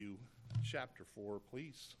chapter 4,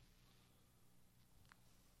 please.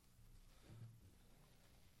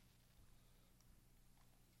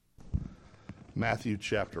 Matthew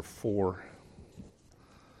chapter 4.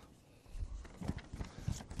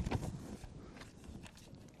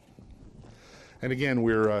 And again,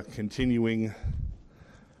 we're continuing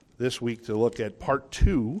this week to look at part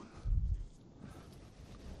 2.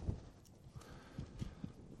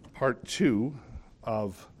 Part 2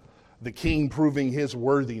 of the king proving his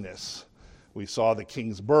worthiness. We saw the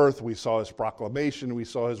king's birth, we saw his proclamation, we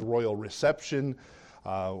saw his royal reception.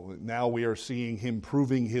 Now we are seeing him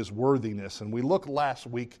proving his worthiness. And we looked last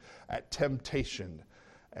week at temptation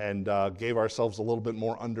and gave ourselves a little bit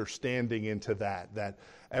more understanding into that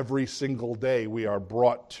every single day we are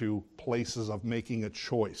brought to places of making a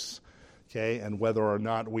choice, okay? And whether or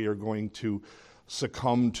not we are going to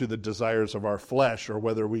succumb to the desires of our flesh, or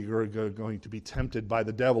whether we are going to be tempted by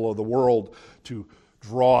the devil or the world to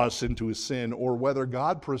draw us into his sin, or whether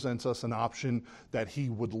God presents us an option that he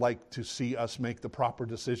would like to see us make the proper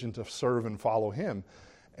decision to serve and follow him.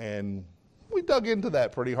 And we dug into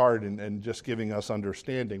that pretty hard and just giving us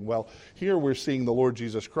understanding. Well, here we're seeing the Lord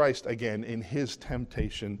Jesus Christ again in his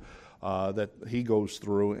temptation that he goes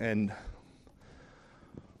through, and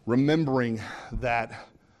remembering that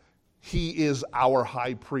he is our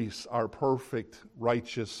high priest, our perfect,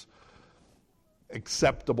 righteous,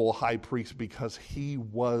 acceptable high priest, because he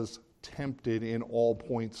was tempted in all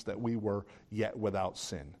points that we were, yet without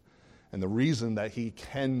sin. And the reason that he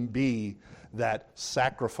can be that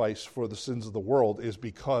sacrifice for the sins of the world is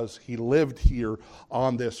because he lived here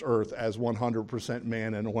on this earth as 100%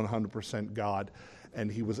 man and 100% God.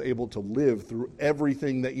 And he was able to live through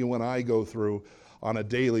everything that you and I go through on a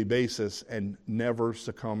daily basis and never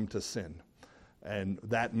succumb to sin. And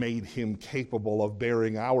that made him capable of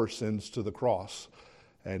bearing our sins to the cross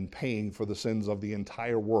and paying for the sins of the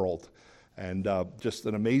entire world. And just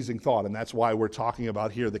an amazing thought. And that's why we're talking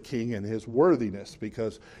about here the king and his worthiness,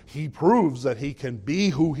 because he proves that he can be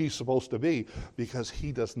who he's supposed to be, because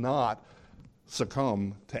he does not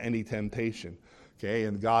succumb to any temptation. Okay,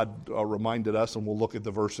 and God reminded us, and we'll look at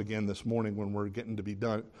the verse again this morning when we're getting to be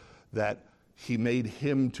done, that he made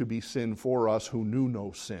him to be sin for us who knew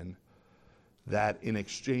no sin, that in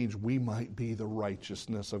exchange we might be the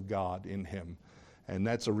righteousness of God in him. And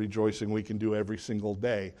that's a rejoicing we can do every single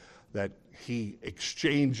day, that he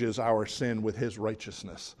exchanges our sin with his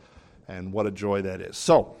righteousness. And what a joy that is.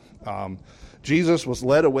 So, Jesus was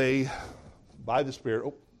led away by the Spirit.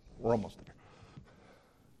 Oh, we're almost there.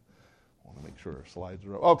 I want to make sure our slides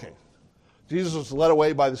are up. Okay. Jesus was led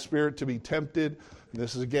away by the Spirit to be tempted. And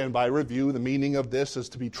this is, again, by review. The meaning of this is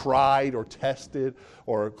to be tried or tested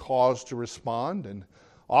or caused to respond. And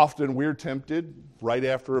often we're tempted right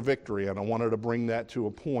after a victory. And I wanted to bring that to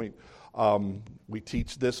a point. We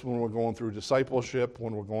teach this when we're going through discipleship,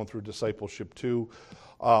 when we're going through discipleship 2.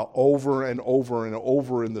 Over and over and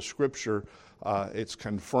over in the Scripture, it's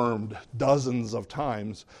confirmed dozens of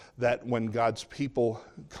times that when God's people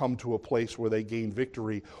come to a place where they gain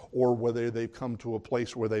victory, or whether they've come to a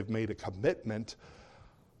place where they've made a commitment,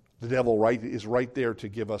 the devil is right there to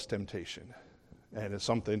give us temptation. And it's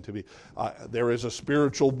something to be, there is a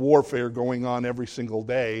spiritual warfare going on every single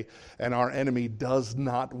day, and our enemy does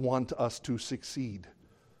not want us to succeed.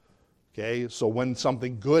 Okay, so when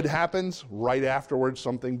something good happens, right afterwards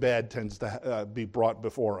something bad tends to be brought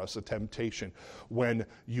before us, a temptation. When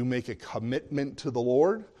you make a commitment to the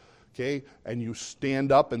Lord, okay, and you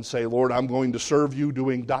stand up and say, Lord, I'm going to serve you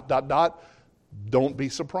doing ... Don't be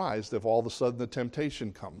surprised if all of a sudden the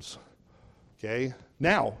temptation comes. Okay?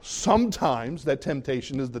 Now, sometimes that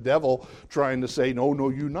temptation is the devil trying to say, no,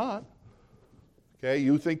 you're not. Okay?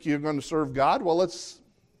 You think you're going to serve God? Well, let's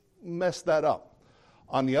mess that up.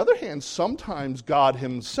 On the other hand, sometimes God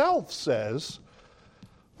himself says,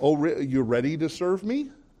 oh, you're ready to serve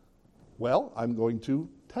me? Well, I'm going to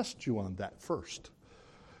test you on that first.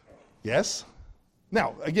 Yes?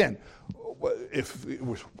 Now, again, if it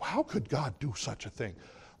was, how could God do such a thing?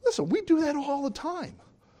 Listen, we do that all the time.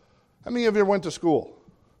 How many of you went to school?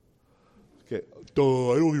 Okay, I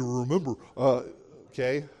don't even remember.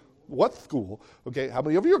 Okay, what school? Okay, how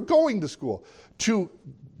many of you are going to school? To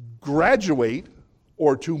graduate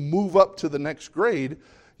or to move up to the next grade,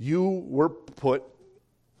 you were put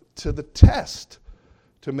to the test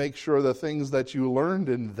to make sure the things that you learned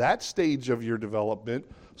in that stage of your development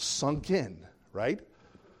sunk in, right?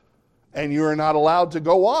 And you're not allowed to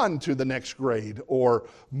go on to the next grade or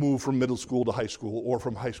move from middle school to high school or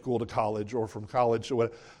from high school to college or from college to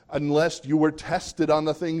whatever, unless you were tested on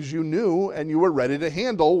the things you knew and you were ready to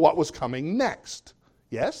handle what was coming next.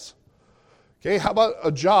 Yes? Okay, how about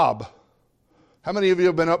a job? How many of you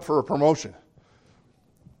have been up for a promotion?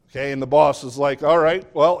 Okay, and the boss is like, all right,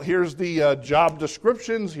 well, here's the job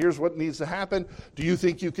descriptions. Here's what needs to happen. Do you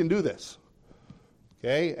think you can do this?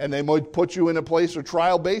 Okay, and they might put you in a place or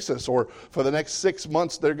trial basis, or for the next 6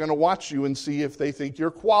 months, they're going to watch you and see if they think you're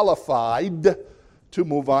qualified to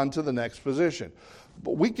move on to the next position.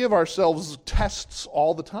 But we give ourselves tests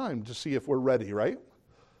all the time to see if we're ready, right?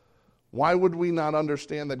 Why would we not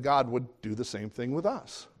understand that God would do the same thing with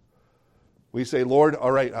us? We say, Lord,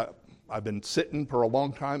 all right, I've been sitting for a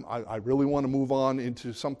long time. I really want to move on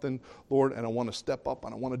into something, Lord, and I want to step up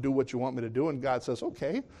and I want to do what you want me to do. And God says,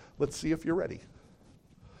 okay, let's see if you're ready.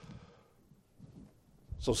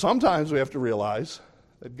 So sometimes we have to realize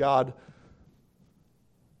that God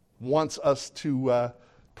wants us to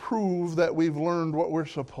prove that we've learned what we're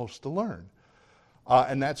supposed to learn.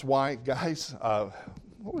 And that's why, guys, I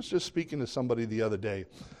was just speaking to somebody the other day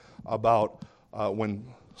about when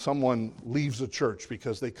someone leaves a church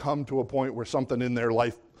because they come to a point where something in their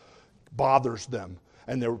life bothers them.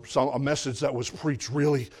 And there's a message that was preached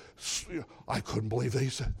really, I couldn't believe they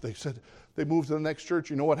said they moved to the next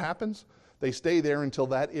church. You know what happens? They stay there until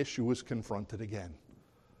that issue is confronted again.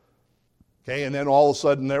 Okay, and then all of a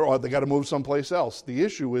sudden they got to move someplace else. The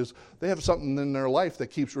issue is they have something in their life that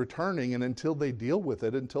keeps returning, and until they deal with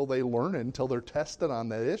it, until they learn it, until they're tested on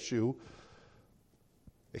that issue,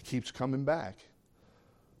 it keeps coming back.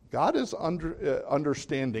 God is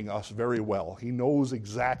understanding us very well. He knows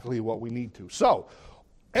exactly what we need to. So,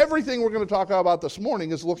 everything we're going to talk about this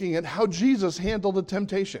morning is looking at how Jesus handled a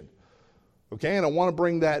temptation. Okay, and I want to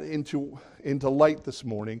bring that into light this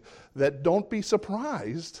morning, that don't be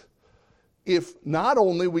surprised if not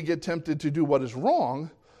only we get tempted to do what is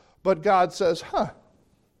wrong, but God says,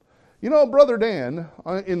 you know, Brother Dan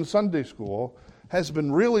in Sunday school has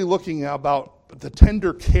been really looking about the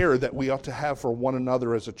tender care that we ought to have for one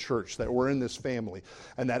another as a church, that we're in this family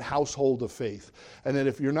and that household of faith. And that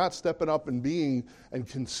if you're not stepping up and being and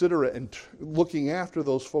considerate and looking after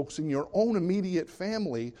those folks in your own immediate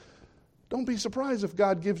family, don't be surprised if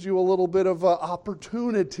God gives you a little bit of an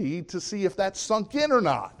opportunity to see if that's sunk in or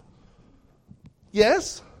not.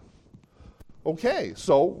 Yes? Okay,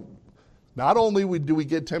 so not only do we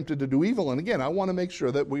get tempted to do evil, and again, I want to make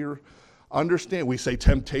sure that we understand. We say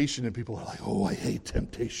temptation, and people are like, oh, I hate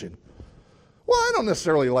temptation. Well, I don't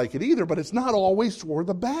necessarily like it either, but it's not always for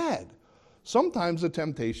the bad. Sometimes the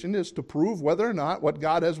temptation is to prove whether or not what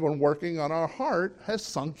God has been working on our heart has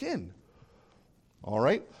sunk in. All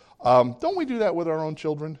right? Don't we do that with our own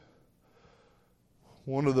children?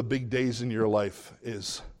 One of the big days in your life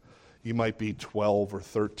is you might be 12 or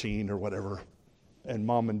 13 or whatever, and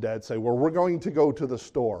mom and dad say, well, we're going to go to the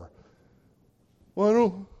store.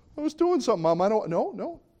 Well, I was doing something, Mom.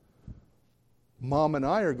 No. Mom and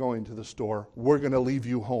I are going to the store. We're going to leave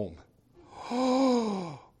you home.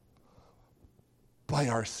 By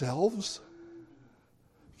ourselves?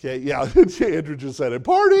 Okay, yeah, Andrew just said it.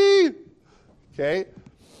 Party! Okay?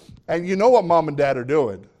 And you know what mom and dad are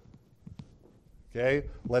doing. Okay?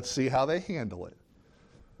 Let's see how they handle it.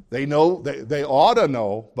 They know, they ought to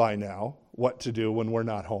know by now what to do when we're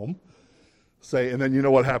not home. And then you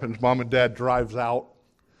know what happens? Mom and dad drives out,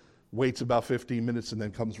 waits about 15 minutes, and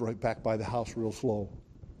then comes right back by the house real slow.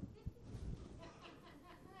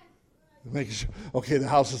 Making sure, okay, the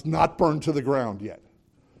house is not burned to the ground yet.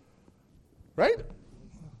 Right?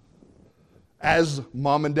 As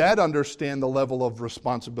mom and dad understand the level of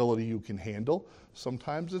responsibility you can handle,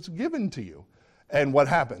 sometimes it's given to you. And what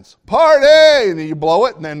happens? Party! And you blow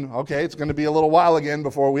it, and then, okay, it's going to be a little while again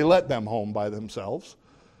before we let them home by themselves.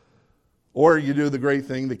 Or you do the great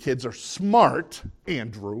thing, the kids are smart,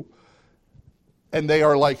 Andrew, and they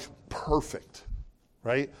are like perfect,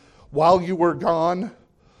 right? While you were gone,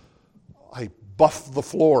 I buffed the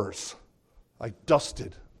floors. I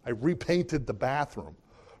dusted. I repainted the bathroom,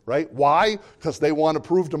 right? Why? Because they want to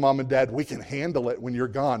prove to mom and dad, we can handle it when you're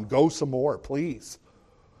gone. Go some more, please.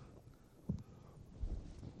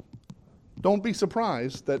 Don't be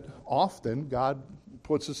surprised that often God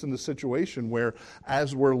puts us in the situation where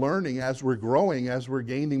as we're learning, as we're growing, as we're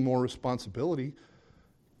gaining more responsibility,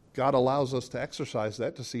 God allows us to exercise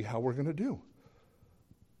that to see how we're going to do.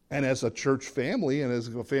 And as a church family and as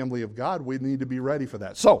a family of God, we need to be ready for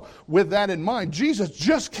that. So, with that in mind, Jesus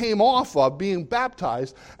just came off of being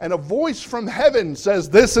baptized, and a voice from heaven says,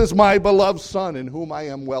 "This is my beloved Son, in whom I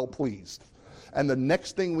am well pleased." And the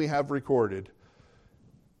next thing we have recorded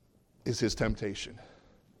is his temptation.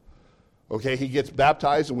 Okay, he gets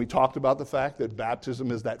baptized, and we talked about the fact that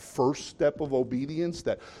baptism is that first step of obedience,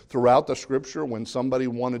 that throughout the scripture, when somebody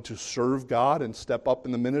wanted to serve God and step up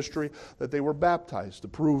in the ministry, that they were baptized to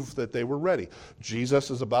prove that they were ready. Jesus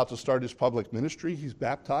is about to start his public ministry. He's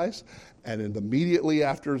baptized, and immediately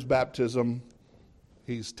after his baptism,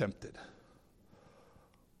 he's tempted.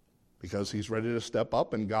 Because he's ready to step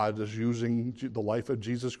up, and God is using the life of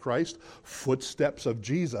Jesus Christ, footsteps of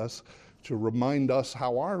Jesus, to remind us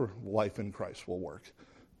how our life in Christ will work.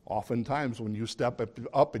 Oftentimes when you step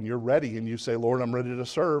up and you're ready and you say, Lord, I'm ready to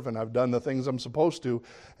serve and I've done the things I'm supposed to,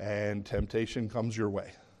 and temptation comes your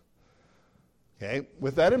way. Okay,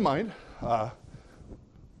 with that in mind,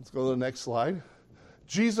 let's go to the next slide.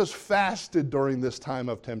 Jesus fasted during this time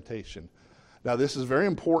of temptation. Now this is very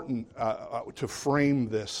important to frame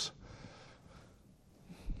this.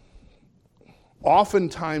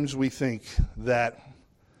 Oftentimes we think that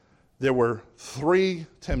there were 3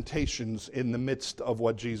 temptations in the midst of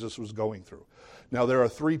what Jesus was going through. Now, there are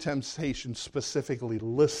 3 temptations specifically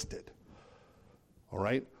listed, all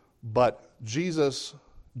right? But Jesus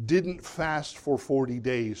didn't fast for 40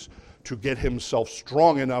 days to get himself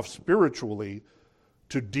strong enough spiritually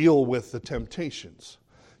to deal with the temptations.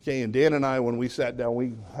 Okay, and Dan and I, when we sat down,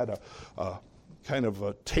 we had a kind of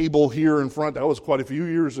a table here in front. That was quite a few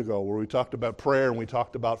years ago, where we talked about prayer and we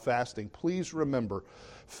talked about fasting. Please remember,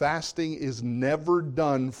 fasting is never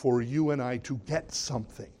done for you and I to get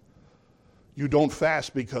something. You don't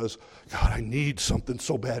fast because, God, I need something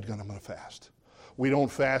so bad, God, I'm going to fast. We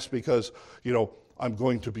don't fast because, I'm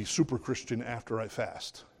going to be super Christian after I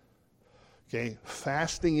fast. Okay?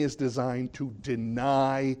 Fasting is designed to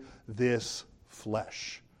deny this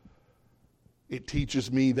flesh. It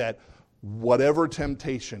teaches me that whatever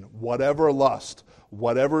temptation, whatever lust,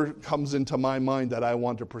 whatever comes into my mind that I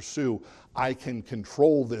want to pursue, I can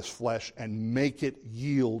control this flesh and make it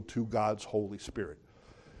yield to God's Holy Spirit.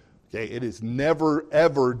 Okay, it is never,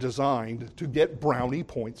 ever designed to get brownie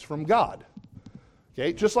points from God.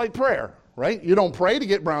 Okay, just like prayer, right? You don't pray to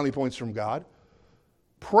get brownie points from God.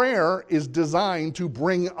 Prayer is designed to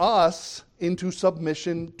bring us into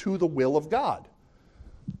submission to the will of God.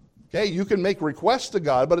 Okay, you can make requests to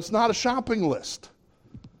God, but it's not a shopping list.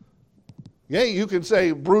 Yeah, you can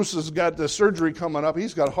say, Bruce has got the surgery coming up.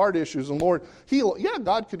 He's got heart issues, and Lord, heal. Yeah,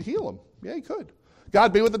 God could heal him. Yeah, he could.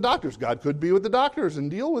 God be with the doctors. God could be with the doctors and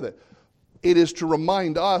deal with it. It is to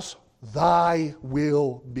remind us, thy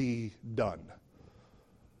will be done.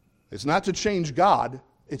 It's not to change God.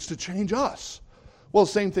 It's to change us. Well,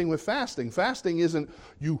 same thing with fasting. Fasting isn't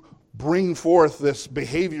you bring forth this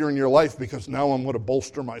behavior in your life because now I'm going to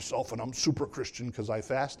bolster myself and I'm super Christian because I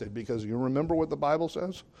fasted. Because you remember what the Bible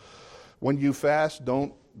says? When you fast,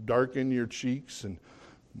 don't darken your cheeks and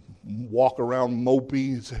walk around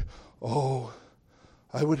mopey and say, oh,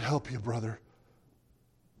 I would help you, brother,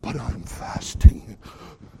 but I'm fasting.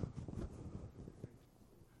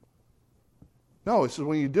 No, it says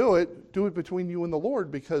when you do it between you and the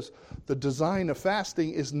Lord, because the design of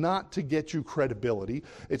fasting is not to get you credibility.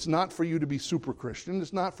 It's not for you to be super Christian.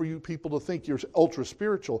 It's not for you people to think you're ultra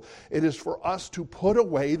spiritual. It is for us to put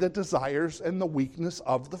away the desires and the weakness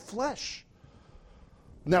of the flesh.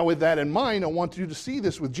 Now, with that in mind, I want you to see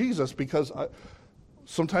this with Jesus, because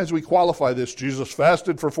sometimes we qualify this. Jesus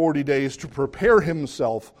fasted for 40 days to prepare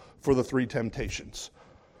himself for the 3 temptations.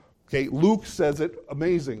 Okay, Luke says it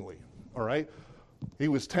amazingly, all right? He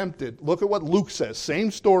was tempted. Look at what Luke says.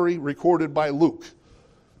 Same story recorded by Luke.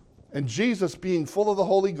 And Jesus, being full of the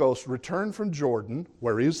Holy Ghost, returned from Jordan,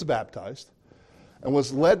 where he was baptized, and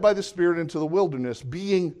was led by the Spirit into the wilderness,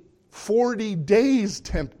 being 40 days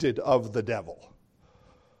tempted of the devil.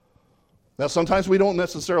 Now, sometimes we don't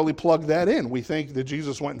necessarily plug that in. We think that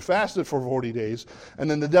Jesus went and fasted for 40 days, and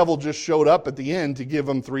then the devil just showed up at the end to give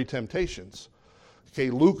him 3 temptations.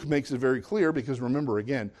 Okay, Luke makes it very clear, because remember,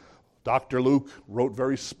 again, Dr. Luke wrote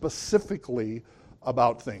very specifically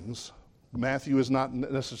about things. Matthew is not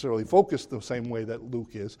necessarily focused the same way that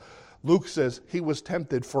Luke is. Luke says he was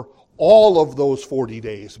tempted for all of those 40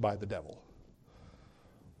 days by the devil.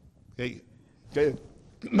 Okay.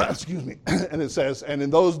 Excuse me. And it says, and in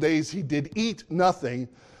those days he did eat nothing.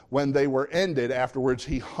 When they were ended, afterwards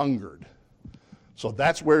he hungered. So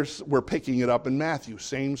that's where we're picking it up in Matthew.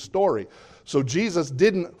 Same story. So Jesus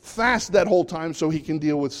didn't fast that whole time so he can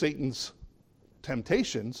deal with Satan's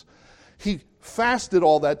temptations. He fasted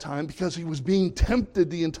all that time because he was being tempted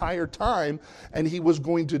the entire time, and he was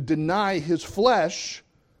going to deny his flesh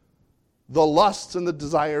the lusts and the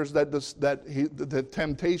desires that the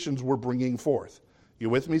temptations were bringing forth. You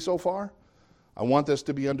with me so far? I want this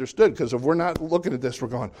to be understood, because if we're not looking at this, we're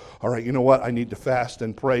going, all right, you know what? I need to fast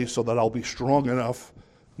and pray so that I'll be strong enough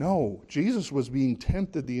No, Jesus was being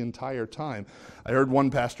tempted the entire time. I heard one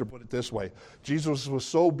pastor put it this way: Jesus was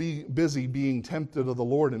so busy being tempted of the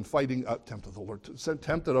Lord and fighting,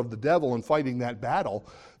 tempted of the devil and fighting that battle,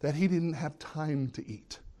 that he didn't have time to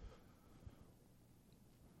eat.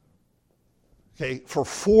 Okay, for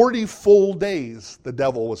 40 full days, the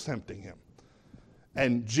devil was tempting him.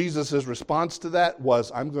 And Jesus' response to that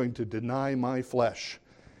was, I'm going to deny my flesh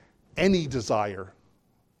any desire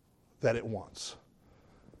that it wants.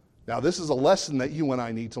 Now, this is a lesson that you and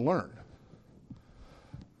I need to learn.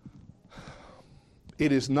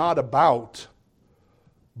 It is not about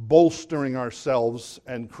bolstering ourselves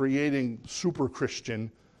and creating super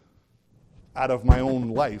Christian out of my own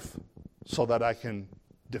life so that I can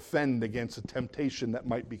defend against a temptation that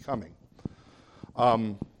might be coming.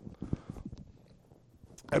 I've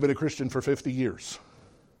been a Christian for 50 years.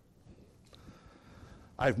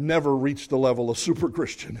 I've never reached the level of super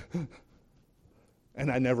Christian. And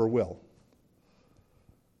I never will.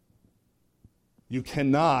 You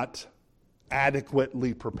cannot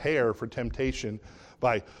adequately prepare for temptation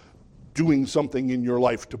by doing something in your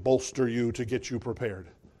life to bolster you, to get you prepared.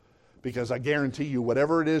 Because I guarantee you,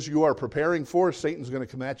 whatever it is you are preparing for, Satan's going to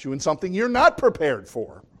come at you in something you're not prepared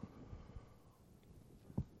for.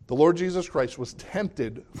 The Lord Jesus Christ was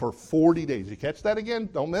tempted for 40 days. You catch that again?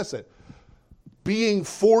 Don't miss it. Being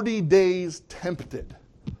 40 days tempted.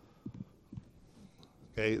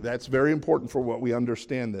 Okay, that's very important for what we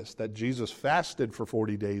understand this, that Jesus fasted for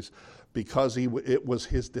 40 days because it was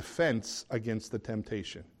his defense against the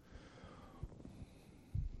temptation.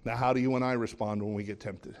 Now, how do you and I respond when we get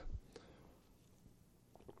tempted?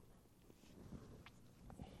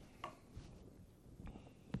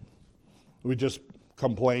 We just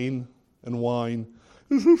complain and whine,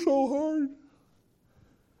 this is so hard.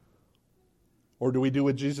 Or do we do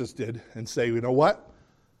what Jesus did and say, you know what?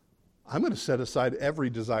 I'm going to set aside every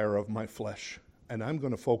desire of my flesh, and I'm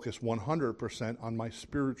going to focus 100% on my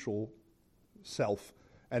spiritual self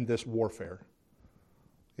and this warfare.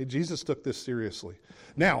 Okay, Jesus took this seriously.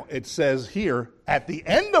 Now, it says here, at the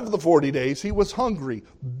end of the 40 days, he was hungry.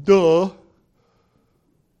 Duh.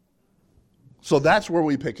 So that's where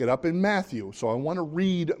we pick it up in Matthew. So I want to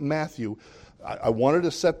read Matthew. I wanted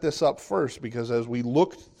to set this up first because as we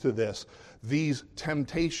looked to this, these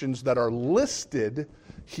temptations that are listed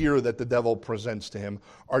here that the devil presents to him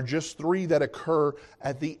are just 3 that occur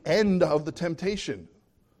at the end of the temptation.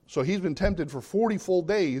 So he's been tempted for 40 full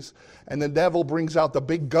days, and the devil brings out the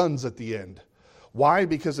big guns at the end. Why?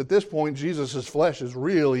 Because at this point, Jesus' flesh is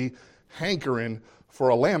really hankering for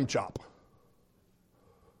a lamb chop.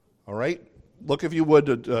 All right? Look, if you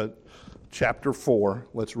would, at chapter 4.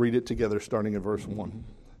 Let's read it together, starting at verse 1.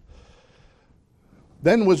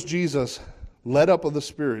 Then was Jesus led up of the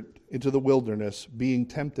Spirit into the wilderness, being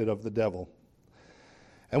tempted of the devil.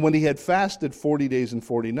 And when he had fasted 40 days and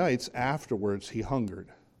 40 nights, afterwards he hungered.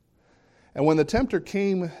 And when the tempter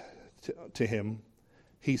came to him,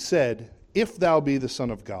 he said, If thou be the Son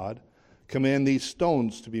of God, command these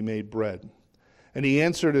stones to be made bread. And he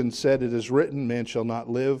answered and said, It is written, Man shall not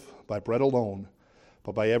live by bread alone,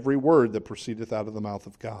 but by every word that proceedeth out of the mouth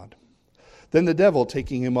of God. Then the devil,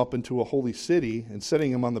 taking him up into a holy city, and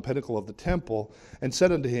setting him on the pinnacle of the temple, and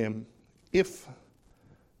said unto him, If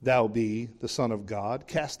thou be the Son of God,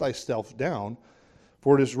 cast thyself down,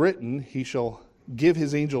 for it is written, He shall give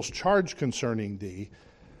his angels charge concerning thee,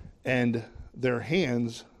 and their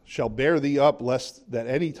hands shall bear thee up, lest that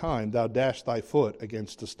any time thou dash thy foot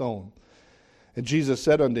against a stone. And Jesus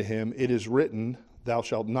said unto him, It is written, Thou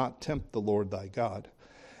shalt not tempt the Lord thy God.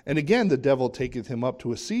 And again the devil taketh him up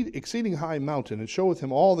to an exceeding high mountain, and showeth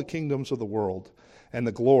him all the kingdoms of the world, and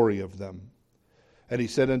the glory of them. And he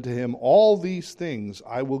said unto him, All these things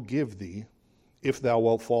I will give thee, if thou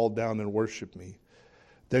wilt fall down and worship me.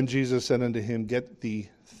 Then Jesus said unto him, Get thee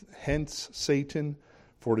hence, Satan,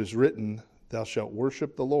 for it is written, Thou shalt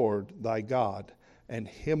worship the Lord thy God, and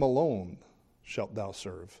him alone shalt thou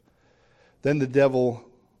serve. Then the devil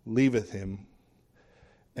leaveth him,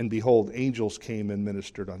 and behold, angels came and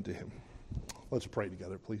ministered unto him. Let's pray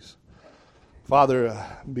together, please. Father,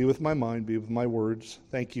 be with my mind, be with my words.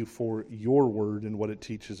 Thank you for your word and what it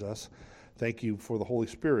teaches us. Thank you for the Holy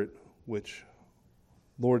Spirit, which,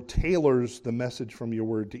 Lord, tailors the message from your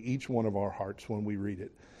word to each one of our hearts when we read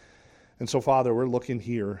it. And so, Father, we're looking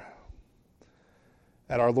here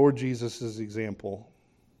at our Lord Jesus' example.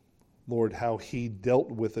 Lord, how he dealt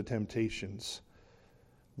with the temptations.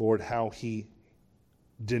 Lord, how he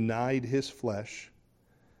denied his flesh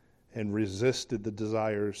and resisted the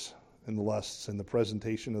desires and the lusts and the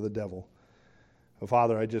presentation of the devil.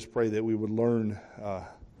 Father, I just pray that we would learn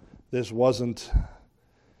this wasn't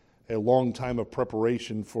a long time of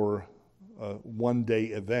preparation for a one-day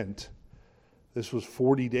event. This was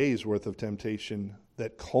 40 days worth of temptation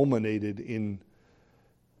that culminated in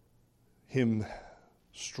him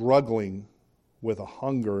struggling with a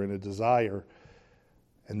hunger and a desire.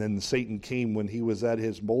 And then Satan came when he was at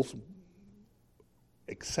his most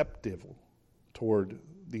acceptable toward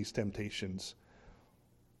these temptations.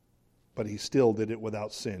 But he still did it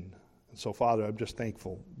without sin. And so, Father, I'm just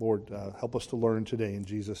thankful. Lord, help us to learn today in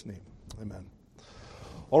Jesus' name. Amen.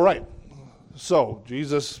 All right. So,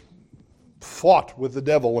 Jesus fought with the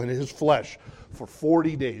devil in his flesh for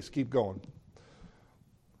 40 days. Keep going.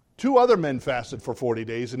 2 other men fasted for 40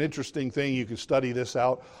 days. An interesting thing, you can study this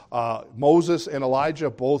out. Moses and Elijah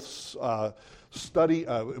both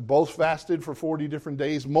fasted for 40 different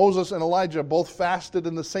days. Moses and Elijah both fasted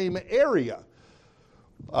in the same area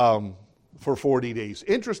for 40 days.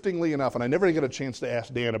 Interestingly enough, and I never get a chance to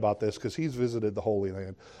ask Dan about this because he's visited the Holy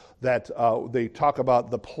Land, that they talk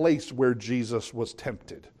about the place where Jesus was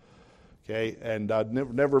tempted. Okay, and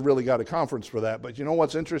never really got a conference for that. But you know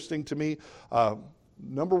what's interesting to me?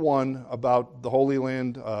 Number one, about the Holy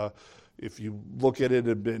Land, if you look at it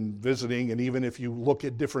and been visiting, and even if you look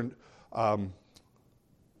at different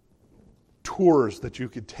tours that you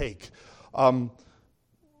could take,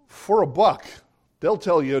 for $1, they'll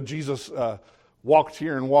tell you Jesus walked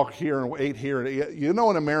here and ate here. You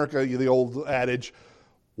know, in America, the old adage,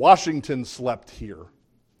 Washington slept here.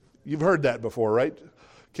 You've heard that before, right?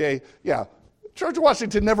 Okay, yeah. George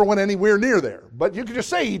Washington never went anywhere near there, but you could just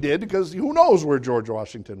say he did because who knows where George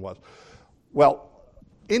Washington was. Well,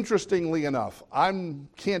 interestingly enough, I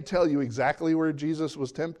can't tell you exactly where Jesus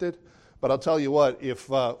was tempted, but I'll tell you what, if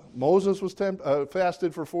Moses was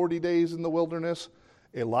fasted for 40 days in the wilderness,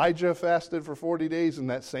 Elijah fasted for 40 days in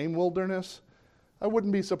that same wilderness, I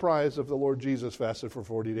wouldn't be surprised if the Lord Jesus fasted for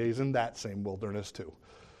 40 days in that same wilderness too.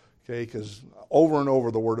 Okay, because over and over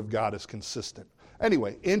the Word of God is consistent.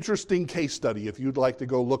 Anyway, interesting case study if you'd like to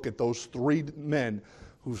go look at those 3 men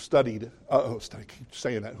who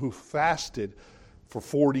who fasted for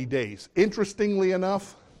 40 days. Interestingly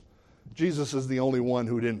enough, Jesus is the only one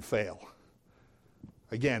who didn't fail.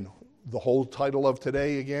 Again, the whole title of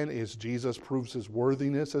today again is Jesus proves his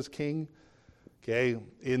worthiness as king. Okay,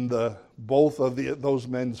 in both of those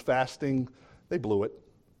men's fasting, they blew it.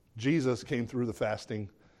 Jesus came through the fasting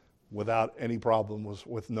without any problem, was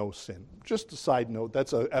with no sin. Just a side note,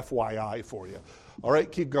 that's a FYI for you. All right,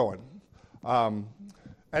 keep going.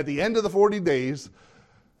 At the end of the 40 days,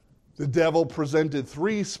 the devil presented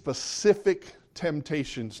 3 specific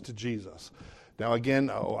temptations to Jesus. Now again,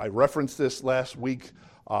 I referenced this last week.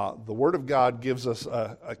 The Word of God gives us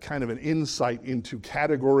a kind of an insight into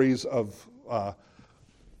categories of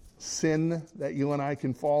sin that you and I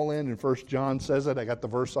can fall in. And 1 John says it. I got the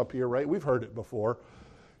verse up here, right? We've heard it before.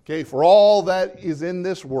 Okay, for all that is in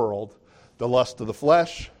this world, the lust of the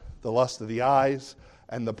flesh, the lust of the eyes,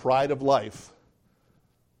 and the pride of life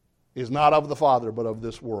is not of the Father, but of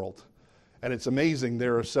this world. And it's amazing,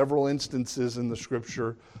 there are several instances in the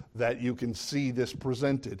Scripture that you can see this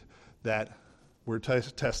presented, that we're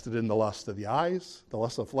tested in the lust of the eyes, the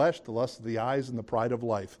lust of the flesh, the lust of the eyes, and the pride of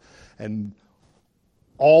life. And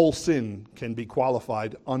all sin can be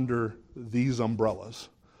qualified under these umbrellas.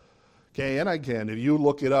 Okay, and again, if you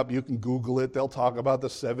look it up, you can Google it. They'll talk about the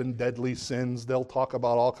 7 deadly sins. They'll talk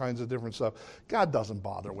about all kinds of different stuff. God doesn't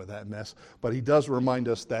bother with that mess, but he does remind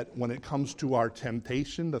us that when it comes to our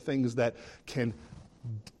temptation, the things that can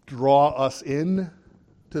draw us in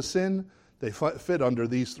to sin, they fit under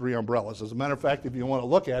these 3 umbrellas. As a matter of fact, if you want to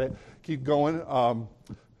look at it, keep going.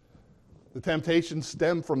 The temptations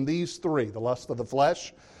stem from these 3. The lust of the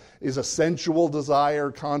flesh is a sensual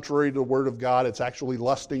desire contrary to the Word of God. It's actually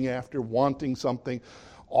lusting after, wanting something.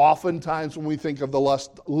 Oftentimes when we think of the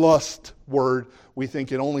lust word, we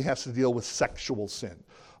think it only has to deal with sexual sin.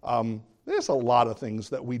 There's a lot of things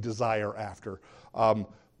that we desire after.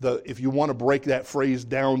 If you want to break that phrase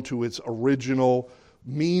down to its original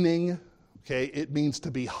meaning, okay, it means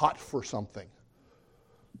to be hot for something.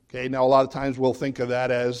 Okay, now a lot of times we'll think of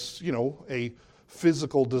that as, a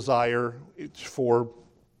physical desire for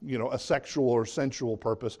a sexual or sensual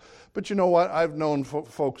purpose. But you know what? I've known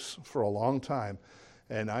folks for a long time,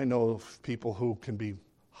 and I know people who can be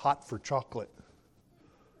hot for chocolate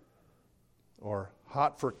or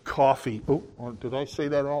hot for coffee. Oh, did I say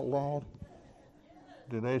that out loud?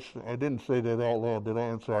 I didn't say that out loud, did I?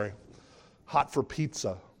 I'm sorry. Hot for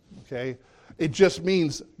pizza, okay? It just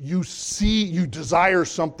means you desire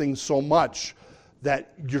something so much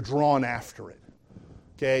that you're drawn after it,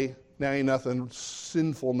 okay? Now, ain't nothing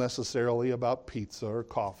sinful necessarily about pizza or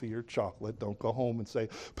coffee or chocolate. Don't go home and say,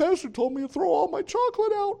 Pastor told me to throw all my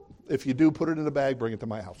chocolate out. If you do, put it in a bag, bring it to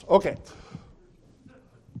my house. Okay,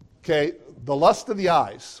 the lust of the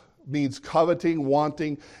eyes means coveting,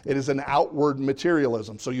 wanting. It is an outward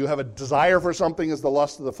materialism. So you have a desire for something as the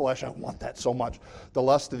lust of the flesh. I want that so much. The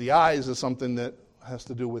lust of the eyes is something that has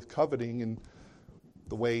to do with coveting and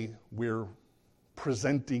the way we're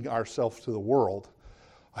presenting ourselves to the world.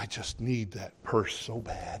 I just need that purse so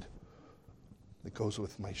bad. It goes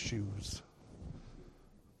with my shoes.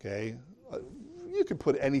 Okay? You can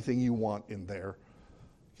put anything you want in there.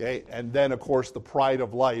 Okay? And then, of course, the pride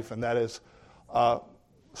of life, and that is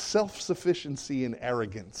self-sufficiency and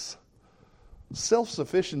arrogance.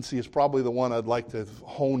 Self-sufficiency is probably the one I'd like to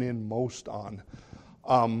hone in most on.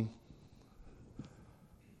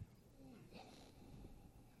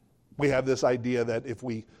 We have this idea that if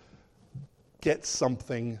we get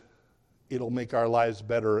something, it'll make our lives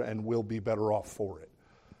better and we'll be better off for it.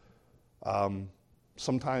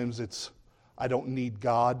 Sometimes it's, I don't need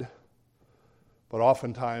God, but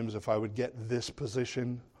oftentimes if I would get this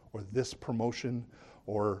position or this promotion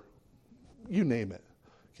or you name it,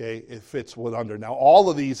 okay, it fits what under. Now,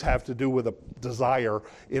 all of these have to do with a desire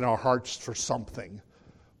in our hearts for something,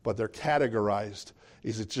 but they're categorized.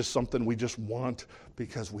 Is it just something we just want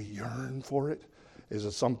because we yearn for it? Is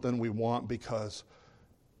it something we want because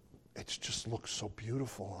it just looks so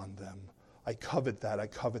beautiful on them? I covet that. I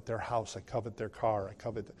covet their house. I covet their car. I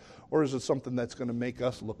covet that. Or is it something that's going to make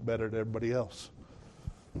us look better than everybody else?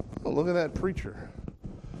 Oh, look at that preacher.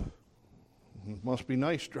 It must be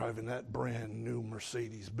nice driving that brand new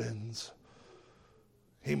Mercedes-Benz.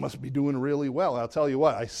 He must be doing really well. I'll tell you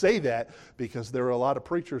what, I say that because there are a lot of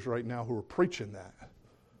preachers right now who are preaching that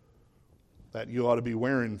you ought to be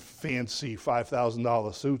wearing fancy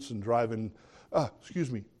 $5,000 suits and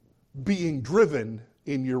being driven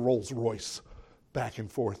in your Rolls Royce back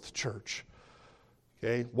and forth to church.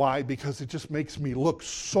 Okay, why? Because it just makes me look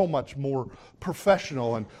so much more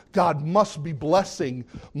professional, and God must be blessing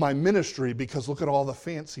my ministry because look at all the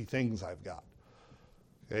fancy things I've got.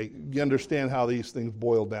 Okay, you understand how these things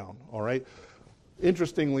boil down, all right?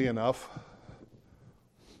 Interestingly enough,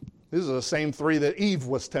 these are the same three that Eve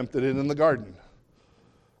was tempted in the garden.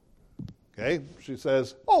 Okay, she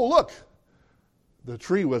says, oh, look, the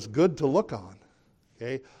tree was good to look on.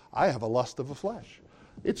 Okay, I have a lust of the flesh.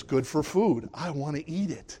 It's good for food. I want to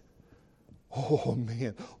eat it. Oh,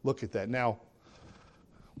 man, look at that. Now,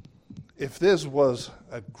 if this was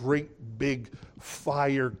a great big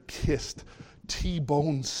fire-kissed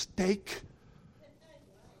T-bone steak,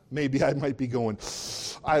 maybe I might be going,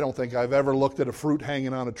 I don't think I've ever looked at a fruit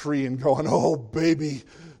hanging on a tree and going, oh, baby.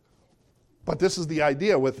 But this is the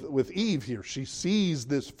idea with Eve here. She sees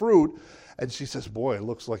this fruit and she says, boy, it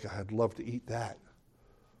looks like I'd love to eat that.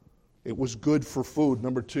 It was good for food.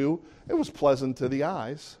 Number two, it was pleasant to the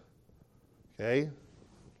eyes. Okay?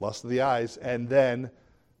 Lust of the eyes. And then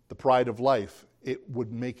the pride of life. It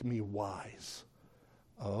would make me wise.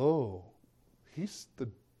 Oh, the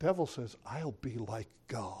devil says, I'll be like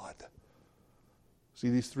God. See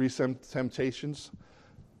these three temptations?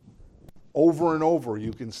 Over and over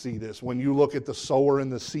you can see this. When you look at the sower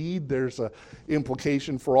and the seed, there's an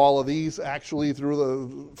implication for all of these actually through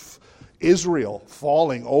the Israel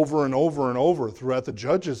falling over and over and over throughout the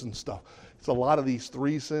Judges and stuff. It's a lot of these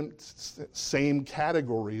three same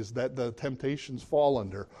categories that the temptations fall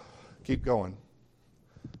under. Keep going.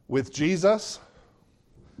 With Jesus,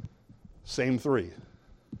 same three.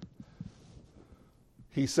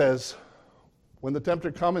 He says, when the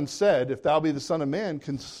tempter come and said, if thou be the Son of Man,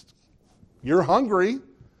 you're hungry,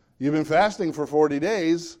 you've been fasting for 40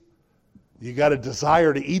 days, you got a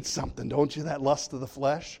desire to eat something, don't you? That lust of the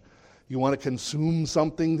flesh. You want to consume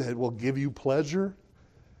something that will give you pleasure.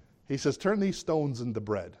 He says, turn these stones into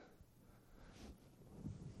bread.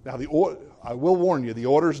 Now, I will warn you, the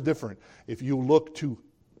order is different. If you look to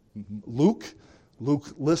Luke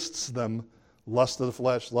lists them, lust of the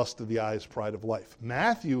flesh, lust of the eyes, pride of life.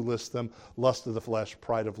 Matthew lists them, lust of the flesh,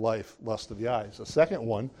 pride of life, lust of the eyes. The second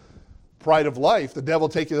one, pride of life, the devil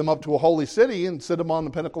taking them up to a holy city and set them on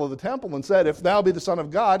the pinnacle of the temple and said, if thou be the Son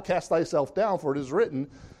of God, cast thyself down, for it is written,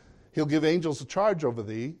 he'll give angels a charge over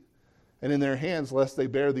thee, and in their hands, lest they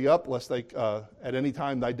bear thee up, lest they at any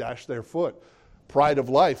time they dash their foot. Pride of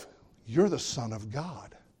life, you're the Son of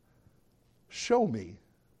God. Show me.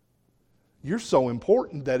 You're so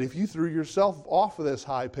important that if you threw yourself off of this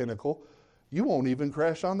high pinnacle, you won't even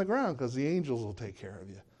crash on the ground because the angels will take care of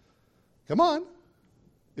you. Come on.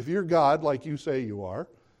 If you're God like you say you are,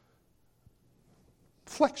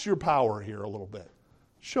 flex your power here a little bit.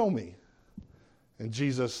 Show me. And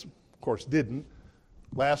Jesus of course, didn't.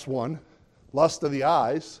 Last one, lust of the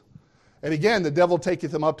eyes. And again, the devil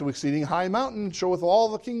taketh him up to exceeding high mountain, and showeth all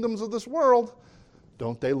the kingdoms of this world.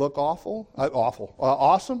 Don't they look awesome?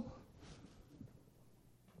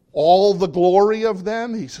 All the glory of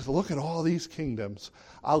them. He says, look at all these kingdoms.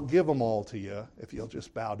 I'll give them all to you if you'll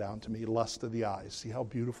just bow down to me. Lust of the eyes. See how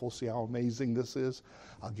beautiful, see how amazing this is?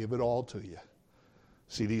 I'll give it all to you.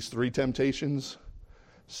 See these three temptations?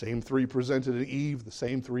 Same three presented in Eve, the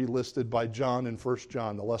same three listed by John in 1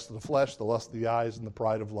 John. The lust of the flesh, the lust of the eyes, and the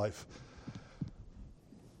pride of life.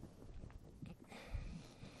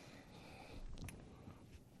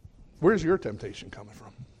 Where's your temptation coming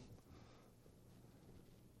from?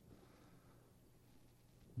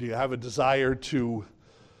 Do you have a desire to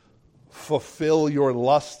fulfill your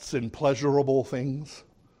lusts in pleasurable things?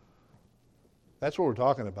 That's what we're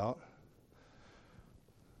talking about.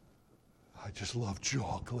 I just love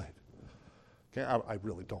chocolate. Okay, I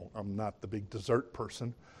really don't. I'm not the big dessert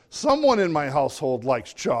person. Someone in my household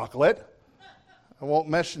likes chocolate. I won't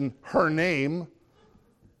mention her name.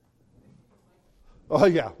 Oh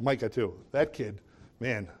yeah, Micah too. That kid,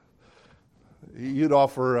 man. You'd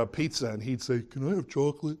offer a pizza and he'd say, "Can I have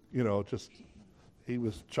chocolate?" You know, just, he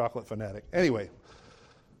was chocolate fanatic. Anyway,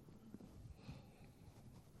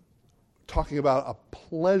 talking about a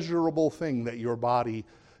pleasurable thing that your body,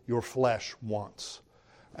 your flesh wants.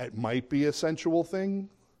 It might be a sensual thing.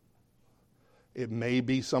 It may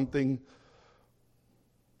be something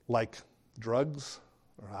like drugs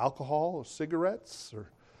or alcohol or cigarettes or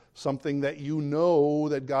something that you know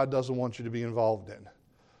that God doesn't want you to be involved in.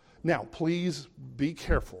 Now, please be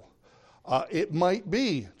careful. It might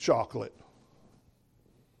be chocolate.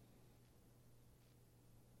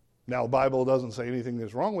 Now, the Bible doesn't say anything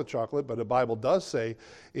that's wrong with chocolate, but the Bible does say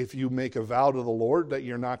if you make a vow to the Lord that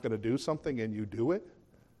you're not going to do something and you do it,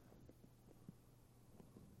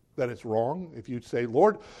 that it's wrong. If you say,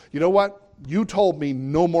 "Lord, you know what? You told me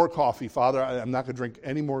no more coffee, Father. I'm not going to drink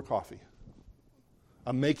any more coffee.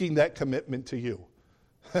 I'm making that commitment to you."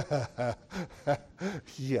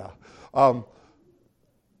 Yeah.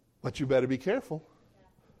 But you better be careful,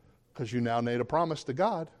 because you now made a promise to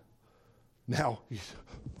God. Now,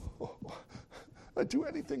 I'd do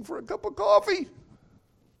anything for a cup of coffee.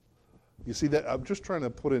 You see that? I'm just trying to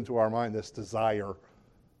put into our mind this desire,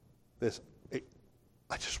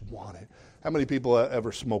 I just want it. How many people have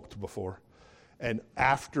ever smoked before? And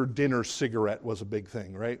after dinner cigarette was a big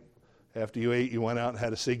thing, right? After you ate, you went out and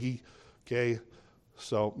had a ciggy, okay?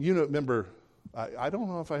 So, you know, remember, I don't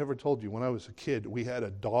know if I ever told you, when I was a kid, we had a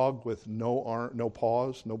dog with no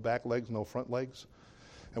paws, no back legs, no front legs,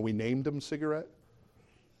 and we named him Cigarette,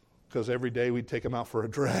 because every day we'd take him out for a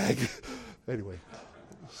drag. Anyway,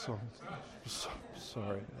 so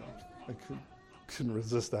sorry. I couldn't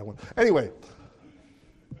resist that one. Anyway,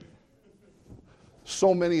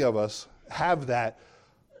 so many of us have that.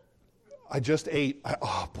 I just ate.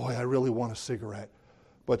 Oh boy, I really want a cigarette.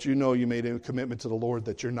 But you know you made a commitment to the Lord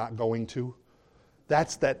that you're not going to.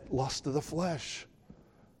 That's that lust of the flesh,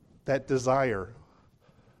 that desire.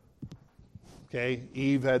 Okay,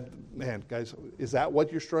 Eve had, man, guys, is that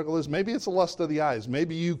what your struggle is? Maybe it's a lust of the eyes.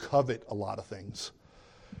 Maybe you covet a lot of things.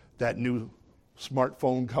 That new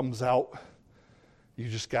smartphone comes out, you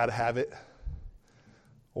just got to have it.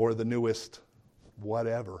 Or the newest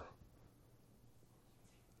whatever.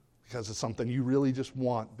 Because it's something you really just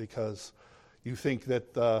want because you think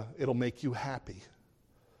that it'll make you happy.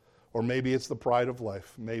 Or maybe it's the pride of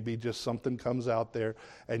life. Maybe just something comes out there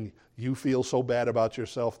and you feel so bad about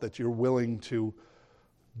yourself that you're willing to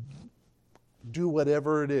do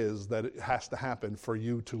whatever it is that it has to happen for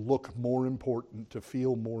you to look more important, to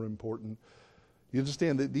feel more important. You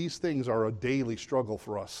understand that these things are a daily struggle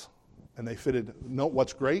for us. And they fit in. Know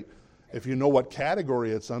what's great? If you know what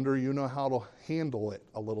category it's under, you know how to handle it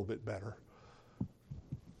a little bit better.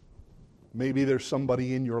 Maybe there's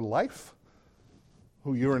somebody in your life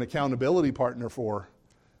who you're an accountability partner for,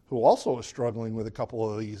 who also is struggling with a couple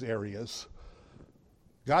of these areas.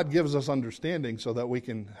 God gives us understanding so that we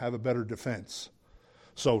can have a better defense.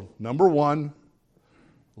 So, number one,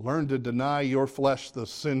 learn to deny your flesh the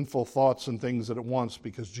sinful thoughts and things that it wants,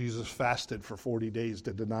 because Jesus fasted for 40 days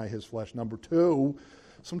to deny his flesh. Number two,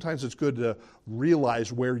 sometimes it's good to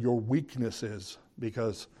realize where your weakness is,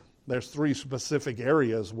 because there's 3 specific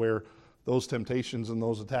areas where those temptations and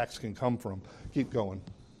those attacks can come from. Keep going.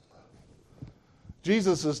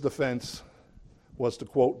 Jesus' defense was to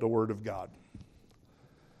quote the Word of God.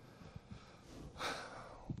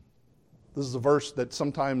 This is a verse that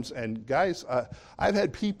sometimes, and guys, I've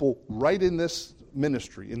had people right in this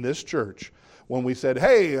ministry, in this church, when we said,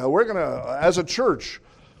 hey, we're going to, as a church,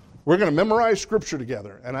 We're going to memorize Scripture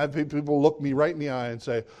together. And I've had people look me right in the eye and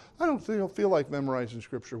say, I don't feel like memorizing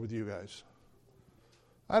Scripture with you guys.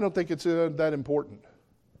 I don't think it's that important.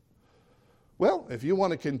 Well, if you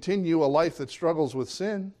want to continue a life that struggles with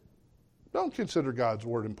sin, don't consider God's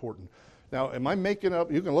Word important. Now, am I making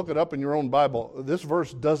up? You can look it up in your own Bible. This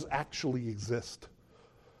verse does actually exist.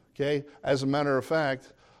 Okay? As a matter of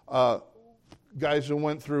fact, guys who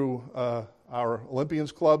went through our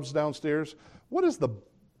Olympians clubs downstairs, what does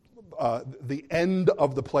the end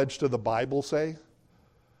of the pledge to the Bible say?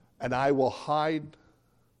 And I will hide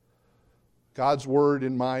God's word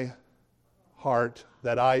in my heart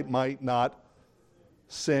that I might not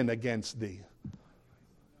sin against thee.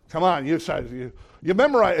 Come on, you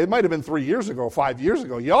memorize. It might have been 3 years ago, 5 years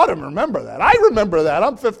ago. You ought to remember that. I remember that.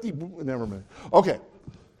 I'm 50. Never mind. Okay.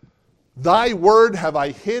 Thy word have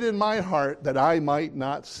I hid in my heart that I might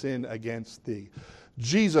not sin against thee.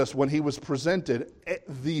 Jesus, when he was presented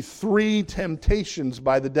the 3 temptations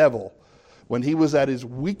by the devil, when he was at his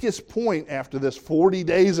weakest point after this 40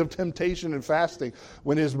 days of temptation and fasting,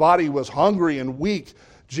 when his body was hungry and weak,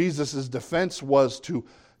 Jesus' defense was to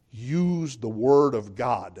use the word of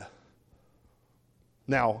God.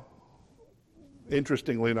 Now,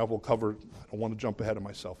 interestingly enough, we'll cover, I don't want to jump ahead of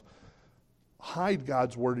myself. Hide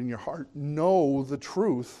God's word in your heart. Know the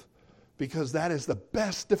truth, because that is the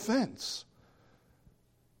best defense.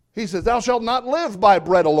 He says, thou shalt not live by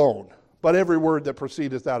bread alone, but every word that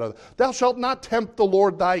proceedeth out of it. Thou shalt not tempt the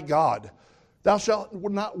Lord thy God. Thou shalt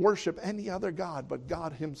not worship any other God, but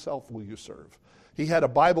God himself will you serve. He had a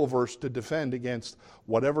Bible verse to defend against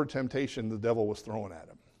whatever temptation the devil was throwing at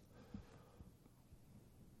him.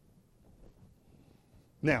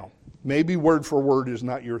 Now, maybe word for word is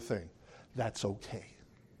not your thing. That's okay.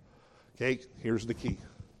 Okay, here's the key.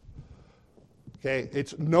 Okay,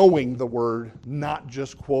 it's knowing the word, not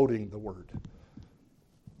just quoting the word.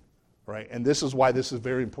 Right? And this is why this is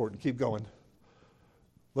very important. Keep going.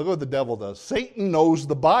 Look what the devil does. Satan knows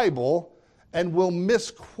the Bible and will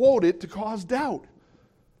misquote it to cause doubt.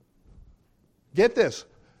 Get this.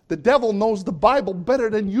 The devil knows the Bible better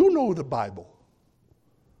than you know the Bible.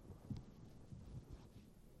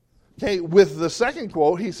 Okay, with the second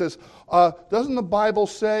quote, he says, doesn't the Bible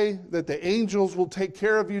say that the angels will take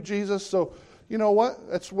care of you, Jesus? So, you know what?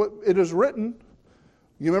 That's what it is written.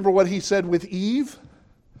 You remember what he said with Eve?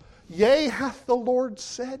 Yea, hath the Lord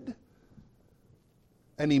said.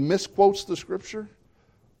 And he misquotes the scripture.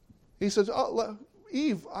 He says,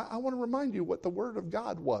 Eve, I want to remind you what the word of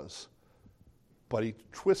God was. But he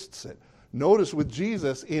twists it. Notice with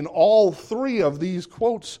Jesus, in all 3 of these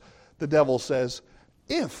quotes, the devil says,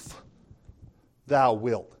 if thou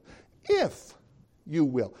wilt. If you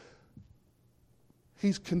will.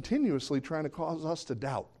 He's continuously trying to cause us to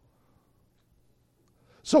doubt.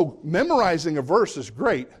 So memorizing a verse is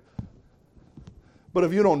great, but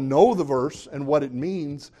if you don't know the verse and what it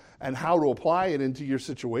means and how to apply it into your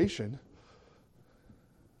situation,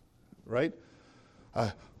 right?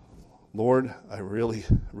 Lord, I really,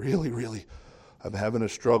 I'm having a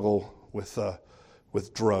struggle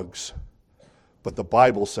with drugs. But the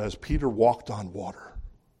Bible says Peter walked on water.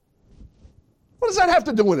 What does that have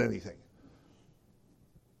to do with anything?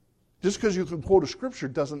 Just because you can quote a scripture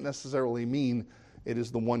doesn't necessarily mean it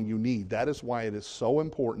is the one you need. That is why it is so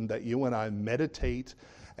important that you and I meditate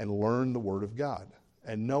and learn the Word of God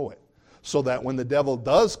and know it. So that when the devil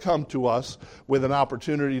does come to us with an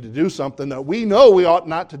opportunity to do something that we know we ought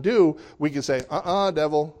not to do, we can say,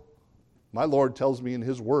 devil, my Lord tells me in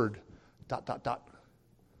his Word, ...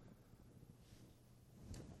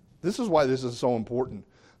 This is why this is so important.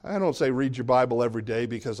 I don't say read your Bible every day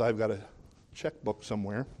because I've got a checkbook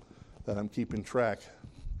somewhere that I'm keeping track.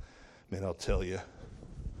 Man, I'll tell you.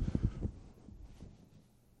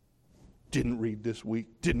 Didn't read this week,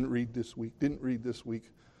 didn't read this week, didn't read this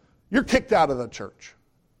week. You're kicked out of the church.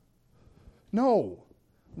 No.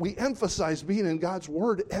 We emphasize being in God's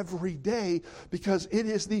Word every day because it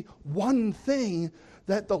is the one thing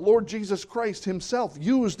that the Lord Jesus Christ himself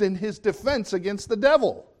used in his defense against the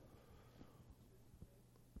devil.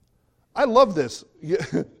 I love this.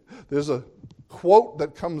 There's a quote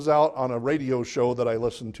that comes out on a radio show that I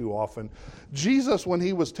listen to often. Jesus, when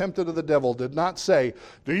he was tempted of the devil, did not say,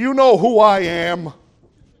 do you know who I am?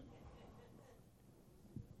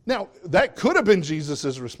 Now, that could have been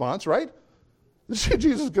Jesus' response, right?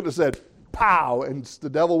 Jesus could have said, pow, and the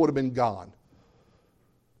devil would have been gone.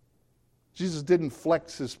 Jesus didn't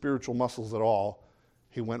flex his spiritual muscles at all.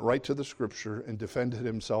 He went right to the scripture and defended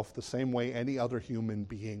himself the same way any other human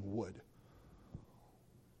being would.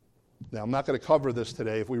 Now, I'm not going to cover this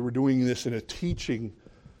today. If we were doing this in a teaching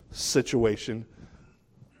situation,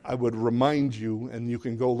 I would remind you, and you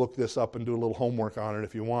can go look this up and do a little homework on it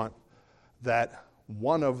if you want, that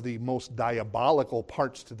one of the most diabolical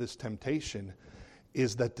parts to this temptation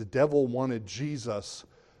is that the devil wanted Jesus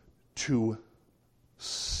to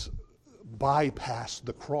bypass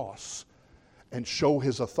the cross and show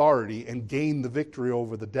his authority and gain the victory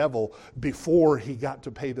over the devil before he got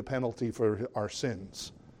to pay the penalty for our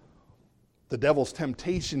sins. The devil's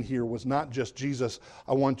temptation here was not just, Jesus,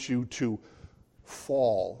 I want you to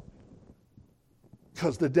fall.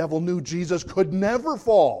 Because the devil knew Jesus could never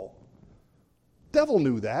fall. The devil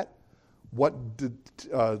knew that. What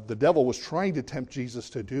the devil was trying to tempt Jesus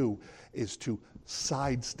to do is to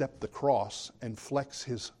sidestep the cross and flex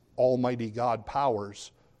his Almighty God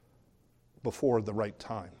powers before the right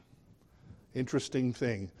time. Interesting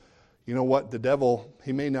thing. You know what? The devil,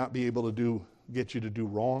 he may not be able to get you to do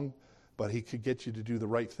wrong, but he could get you to do the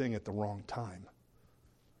right thing at the wrong time.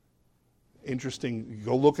 Interesting.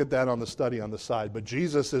 Go look at that on the study on the side. But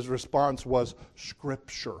Jesus' response was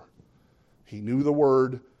Scripture. He knew the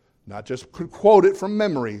word, not just could quote it from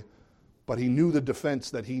memory, but he knew the defense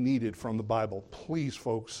that he needed from the Bible. Please,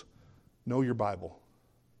 folks, know your Bible.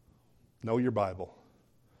 Know your Bible.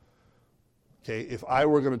 Okay, if I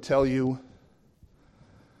were going to tell you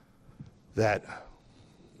that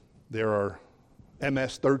there are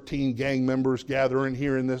MS-13 gang members gathering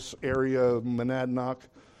here in this area of Monadnock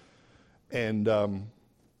and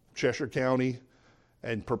Cheshire County,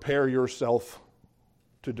 and prepare yourself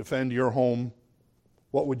to defend your home,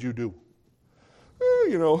 what would you do?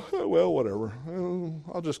 Well, whatever.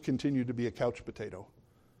 I'll just continue to be a couch potato.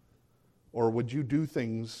 Or would you do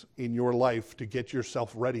things in your life to get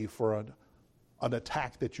yourself ready for an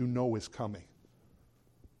attack that you know is coming?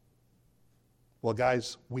 Well,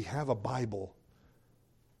 guys, we have a Bible,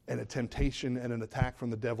 and a temptation and an attack from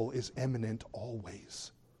the devil is imminent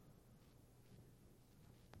always.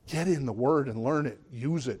 Get in the Word and learn it.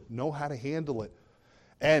 Use it. Know how to handle it.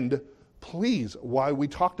 And please, while we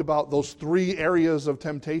talked about those 3 areas of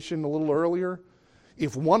temptation a little earlier,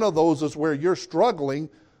 if one of those is where you're struggling,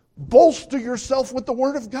 bolster yourself with the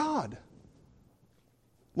Word of God.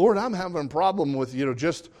 Lord, I'm having a problem with,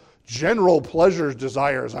 just general pleasures,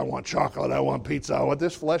 desires. I want chocolate. I want pizza. What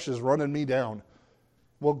this flesh is running me down.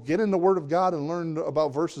 Well, get in the Word of God and learn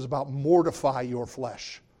about verses about mortify your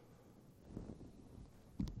flesh.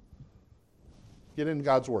 Get in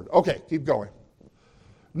God's Word. Okay, keep going.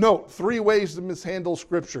 Note, 3 ways to mishandle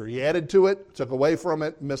Scripture. He added to it, took away from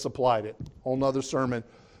it, misapplied it. Whole nother sermon.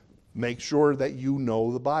 Make sure that you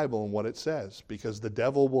know the Bible and what it says, because the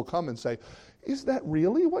devil will come and say, is that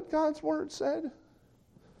really what God's Word said?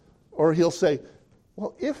 Or he'll say,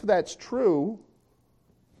 well, if that's true,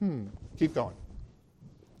 keep going.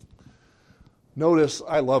 Notice,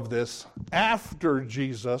 I love this, after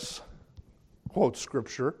Jesus quotes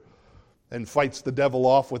Scripture and fights the devil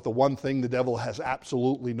off with the one thing the devil has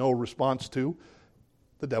absolutely no response to,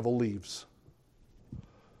 the devil leaves.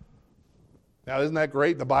 Now, isn't that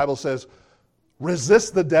great? The Bible says,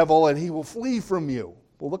 resist the devil and he will flee from you.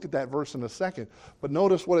 We'll look at that verse in a second. But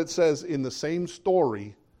notice what it says in the same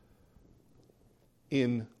story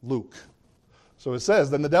in Luke. So it says,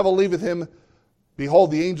 then the devil leaveth him.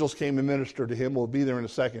 Behold, the angels came and ministered to him. We'll be there in a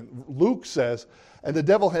second. Luke says, and the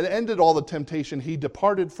devil had ended all the temptation. He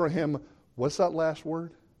departed from him. What's that last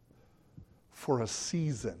word? For a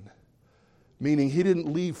season. Meaning he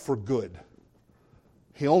didn't leave for good.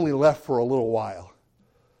 He only left for a little while.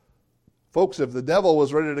 Folks, if the devil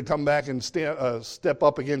was ready to come back and step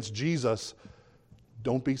up against Jesus,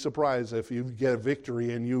 don't be surprised if you get a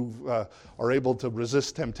victory and you are able to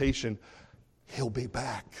resist temptation. He'll be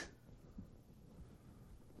back.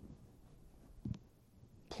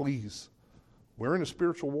 Please, we're in a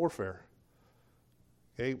spiritual warfare.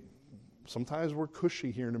 Okay, sometimes we're cushy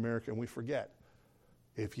here in America and we forget.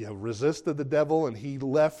 If you resisted the devil and he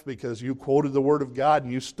left because you quoted the Word of God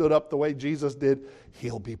and you stood up the way Jesus did,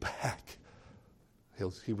 he'll be back.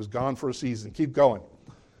 He was gone for a season. Keep going.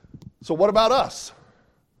 So what about us?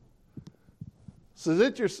 So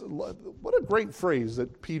what a great phrase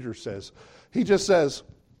that Peter says. He just says,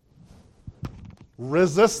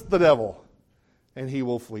 resist the devil and he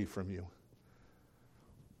will flee from you.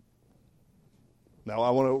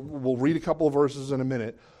 Now we'll read a couple of verses in a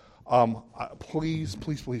minute. Please.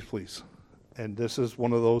 And this is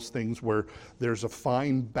one of those things where there's a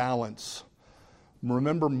fine balance.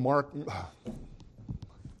 Remember Michael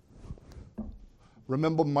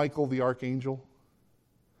the archangel?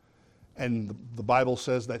 And the Bible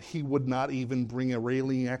says that he would not even bring a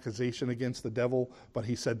railing accusation against the devil, but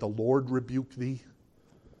he said, the Lord rebuke thee.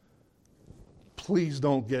 Please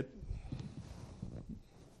don't get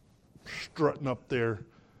strutting up there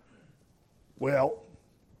well,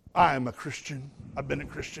 I'm a Christian. I've been a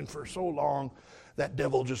Christian for so long. That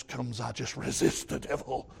devil just comes, I just resist the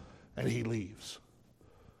devil, and he leaves.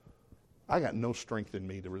 I got no strength in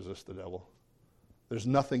me to resist the devil. There's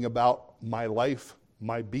nothing about my life,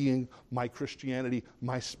 my being, my Christianity,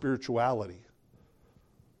 my spirituality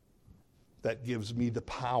that gives me the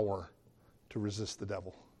power to resist the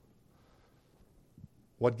devil.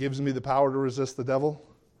 What gives me the power to resist the devil?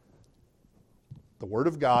 The Word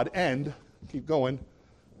of God, and, keep going,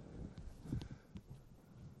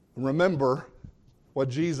 remember what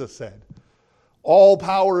Jesus said. All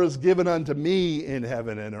power is given unto me in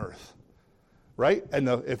heaven and earth. Right? And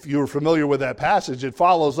if you're familiar with that passage, it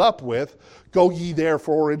follows up with, go ye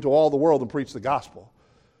therefore into all the world and preach the gospel.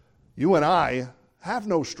 You and I have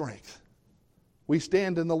no strength. We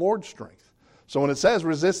stand in the Lord's strength. So when it says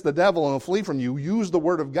resist the devil and he'll flee from you, use the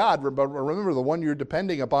word of God. But remember, the one you're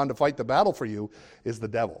depending upon to fight the battle for you is the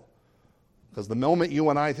devil. Because the moment you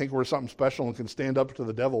and I think we're something special and can stand up to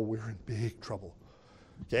the devil, we're in big trouble.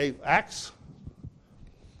 Okay, Acts.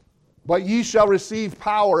 But ye shall receive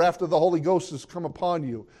power after the Holy Ghost is come upon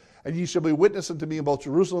you, and ye shall be witness unto me in both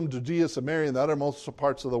Jerusalem, Judea, Samaria, and the uttermost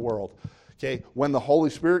parts of the world. Okay, when the Holy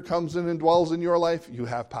Spirit comes in and dwells in your life, you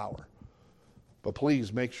have power. But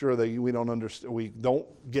please make sure that we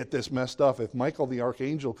don't get this messed up. If Michael the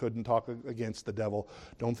archangel couldn't talk against the devil,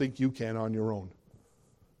 don't think you can on your own.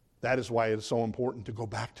 That is why it is so important to go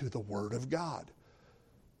back to the Word of God.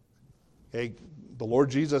 Okay, the Lord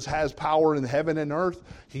Jesus has power in heaven and earth.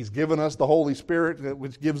 He's given us the Holy Spirit,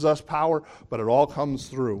 which gives us power, but it all comes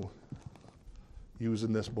through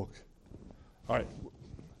using this book. All right.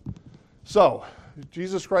 So,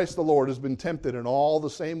 Jesus Christ the Lord has been tempted in all the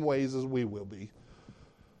same ways as we will be,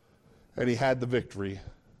 and he had the victory.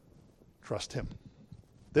 Trust him.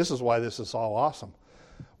 This is why this is so awesome.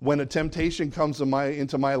 When a temptation comes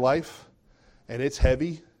into my life, and it's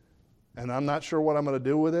heavy, and I'm not sure what I'm going to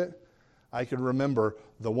do with it, I can remember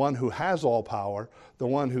the one who has all power, the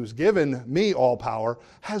one who's given me all power,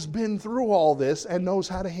 has been through all this and knows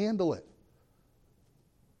how to handle it.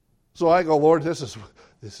 So I go, Lord, this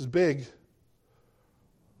is big.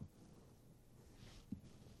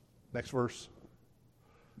 Next verse.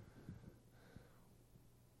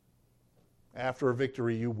 After a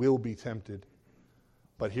victory, you will be tempted.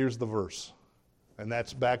 But here's the verse. And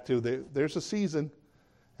that's back to there's a season.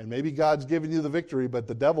 And maybe God's given you the victory, but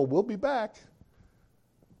the devil will be back.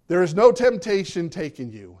 There is no temptation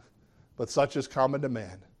taken you, but such is common to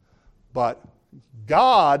man. But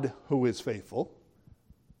God, who is faithful,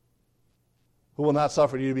 who will not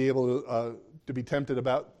suffer you to be able to be tempted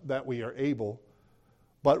about that we are able,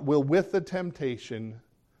 but will with the temptation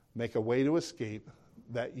make a way to escape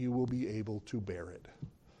that you will be able to bear it.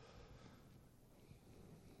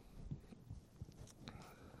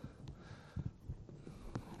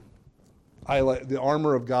 The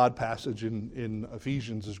armor of God passage in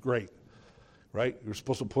Ephesians is great, right? You're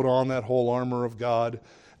supposed to put on that whole armor of God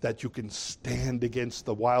that you can stand against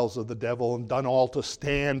the wiles of the devil, and done all to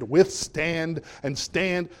stand, withstand, and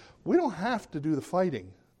stand. We don't have to do the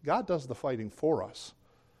fighting. God does the fighting for us.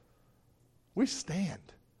 We stand.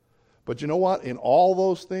 But you know what? In all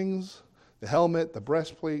those things, the helmet, the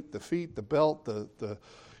breastplate, the feet, the belt, the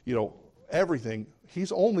everything,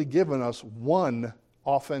 he's only given us one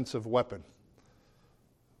offensive weapon.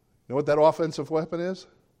 You know what that offensive weapon is?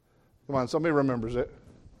 Come on, somebody remembers it.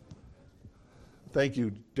 Thank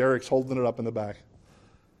you. Derek's holding it up in the back.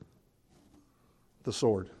 The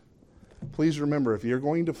sword. Please remember, if you're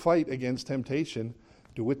going to fight against temptation,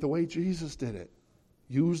 do it the way Jesus did it.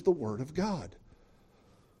 Use the Word of God.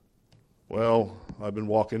 Well, I've been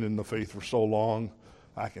walking in the faith for so long,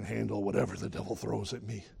 I can handle whatever the devil throws at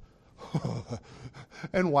me.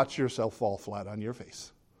 And watch yourself fall flat on your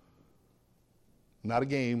face. Not a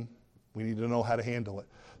game. We need to know how to handle it.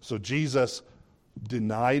 So Jesus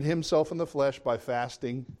denied himself in the flesh by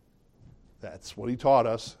fasting. That's what he taught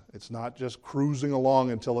us. It's not just cruising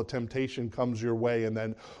along until a temptation comes your way and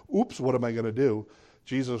then, oops, what am I going to do?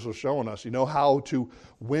 Jesus was showing us, you know how to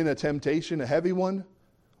win a temptation, a heavy one?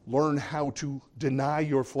 Learn how to deny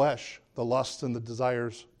your flesh, the lusts and the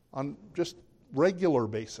desires on just regular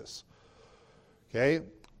basis. Okay?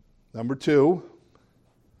 Number 2,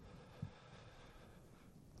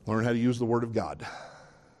 learn how to use the Word of God.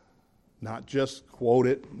 Not just quote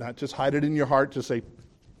it, not just hide it in your heart, just say,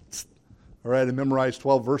 all right, I memorized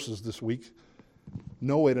 12 verses this week.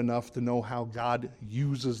 Know it enough to know how God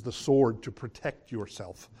uses the sword to protect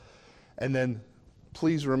yourself. And then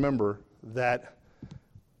please remember that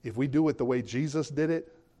if we do it the way Jesus did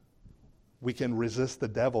it, we can resist the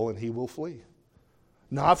devil and he will flee.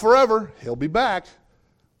 Not forever, he'll be back,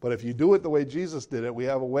 But if you do it the way Jesus did it, we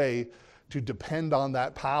have a way to depend on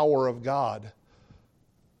that power of God.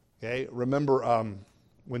 Okay? Remember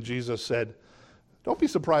when Jesus said, don't be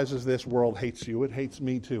surprised if this world hates you. It hates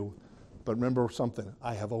me too. But remember something,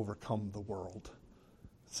 I have overcome the world.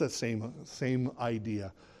 It's that same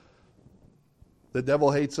idea. The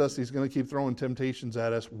devil hates us. He's going to keep throwing temptations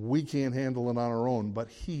at us. We can't handle it on our own, but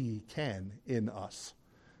he can in us.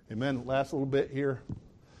 Amen. Last little bit here.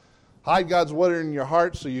 Hide God's word in your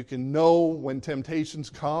heart so you can know when temptations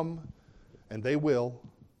come, and they will.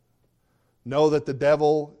 Know that the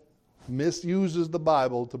devil misuses the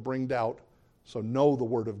Bible to bring doubt, so know the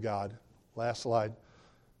word of God. Last slide.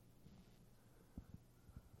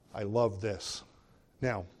 I love this.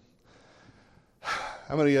 Now,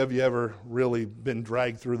 how many of you ever really been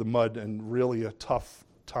dragged through the mud and really a tough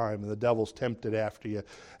time, and the devil's tempted after you,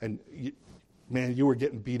 and you were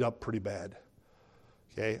getting beat up pretty bad?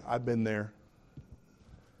 Okay, I've been there.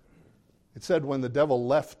 It said when the devil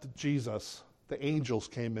left Jesus, the angels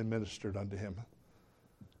came and ministered unto him.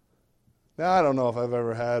 Now, I don't know if I've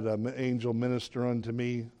ever had an angel minister unto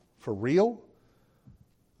me for real.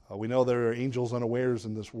 We know there are angels unawares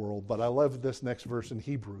in this world, but I love this next verse in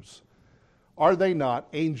Hebrews. Are they not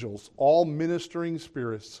angels, all ministering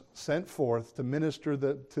spirits, sent forth to minister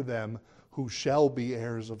to them who shall be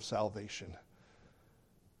heirs of salvation?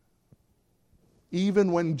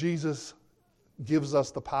 Even when Jesus gives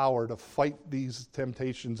us the power to fight these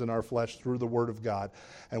temptations in our flesh through the Word of God,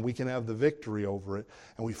 and we can have the victory over it,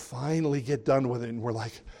 and we finally get done with it, and we're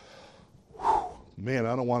like, man,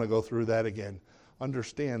 I don't want to go through that again.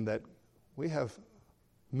 Understand that we have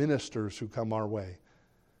ministers who come our way.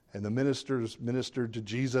 And the ministers ministered to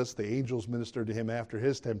Jesus. The angels ministered to him after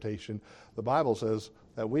his temptation. The Bible says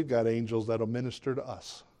that we've got angels that will minister to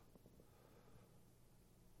us.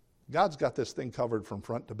 God's got this thing covered from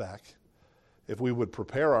front to back. If we would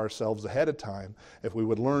prepare ourselves ahead of time, if we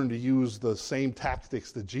would learn to use the same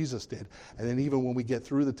tactics that Jesus did, and then even when we get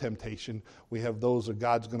through the temptation, we have those that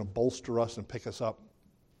God's going to bolster us and pick us up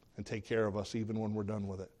and take care of us even when we're done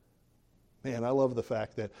with it. Man, I love the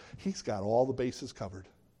fact that he's got all the bases covered.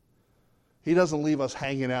 He doesn't leave us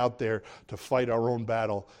hanging out there to fight our own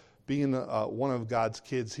battle. Being one of God's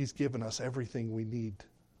kids, he's given us everything we need.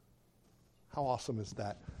 How awesome is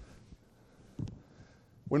that?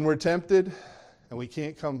 When we're tempted and we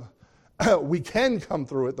can come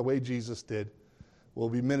through it the way Jesus did, we'll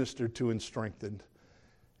be ministered to and strengthened.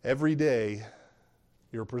 Every day,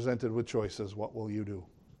 you're presented with choices. What will you do?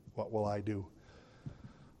 What will I do?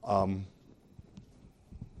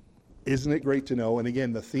 Isn't it great to know? And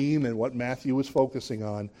again, the theme and what Matthew is focusing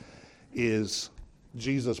on is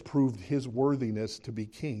Jesus proved his worthiness to be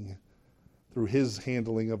king through his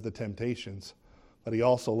handling of the temptations. But he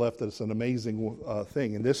also left us an amazing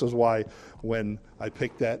thing. And this is why when I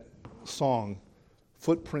picked that song,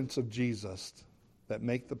 Footprints of Jesus that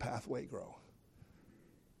make the pathway grow.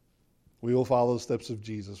 We will follow the steps of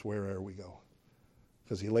Jesus wherever we go.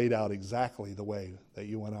 Because he laid out exactly the way that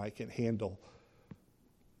you and I can handle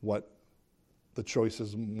what the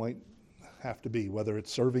choices might have to be, whether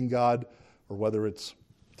it's serving God or whether it's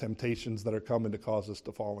temptations that are coming to cause us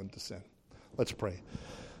to fall into sin. Let's pray.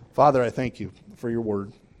 Father, I thank you for your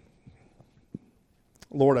word.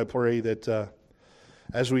 Lord, I pray that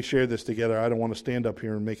as we share this together, I don't want to stand up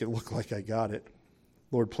here and make it look like I got it.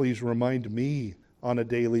 Lord, please remind me on a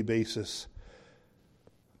daily basis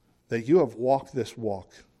that you have walked this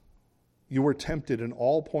walk. You were tempted in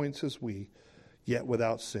all points as we, yet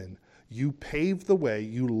without sin. You paved the way.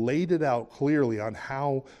 You laid it out clearly on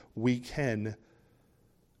how we can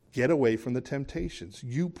get away from the temptations.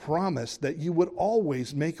 You promised that you would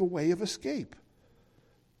always make a way of escape.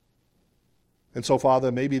 And so,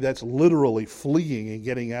 Father, maybe that's literally fleeing and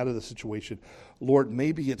getting out of the situation. Lord,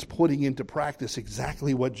 maybe it's putting into practice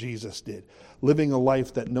exactly what Jesus did, living a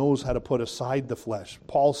life that knows how to put aside the flesh.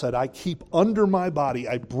 Paul said, I keep under my body,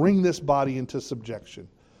 I bring this body into subjection.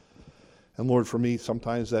 And Lord, for me,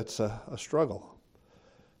 sometimes that's a struggle.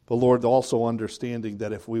 But Lord, also understanding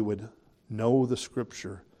that if we would know the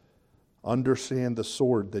Scripture, understand the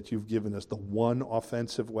sword that you've given us, the one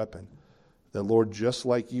offensive weapon, that, Lord, just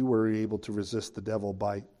like you were able to resist the devil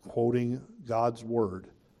by quoting God's word,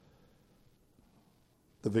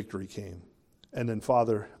 the victory came. And then,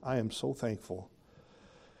 Father, I am so thankful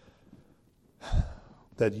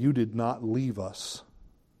that you did not leave us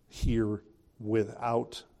here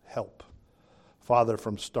without help. Father,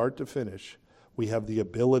 from start to finish, we have the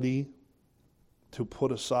ability to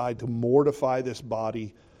put aside, to mortify this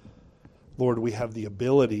body. Lord, we have the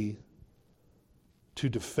ability to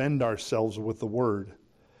defend ourselves with the word.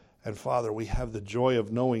 And Father, we have the joy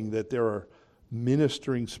of knowing that there are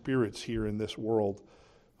ministering spirits here in this world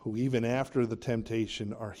who even after the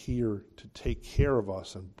temptation are here to take care of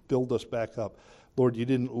us and build us back up. Lord, you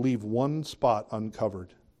didn't leave one spot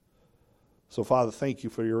uncovered. So, Father, thank you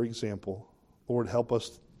for your example. Lord, help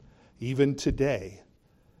us even today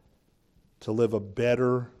to live a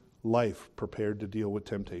better life prepared to deal with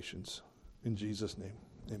temptations. In Jesus' name,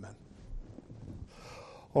 amen.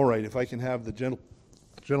 All right, if I can have the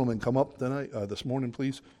gentleman come up this morning,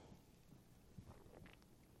 please.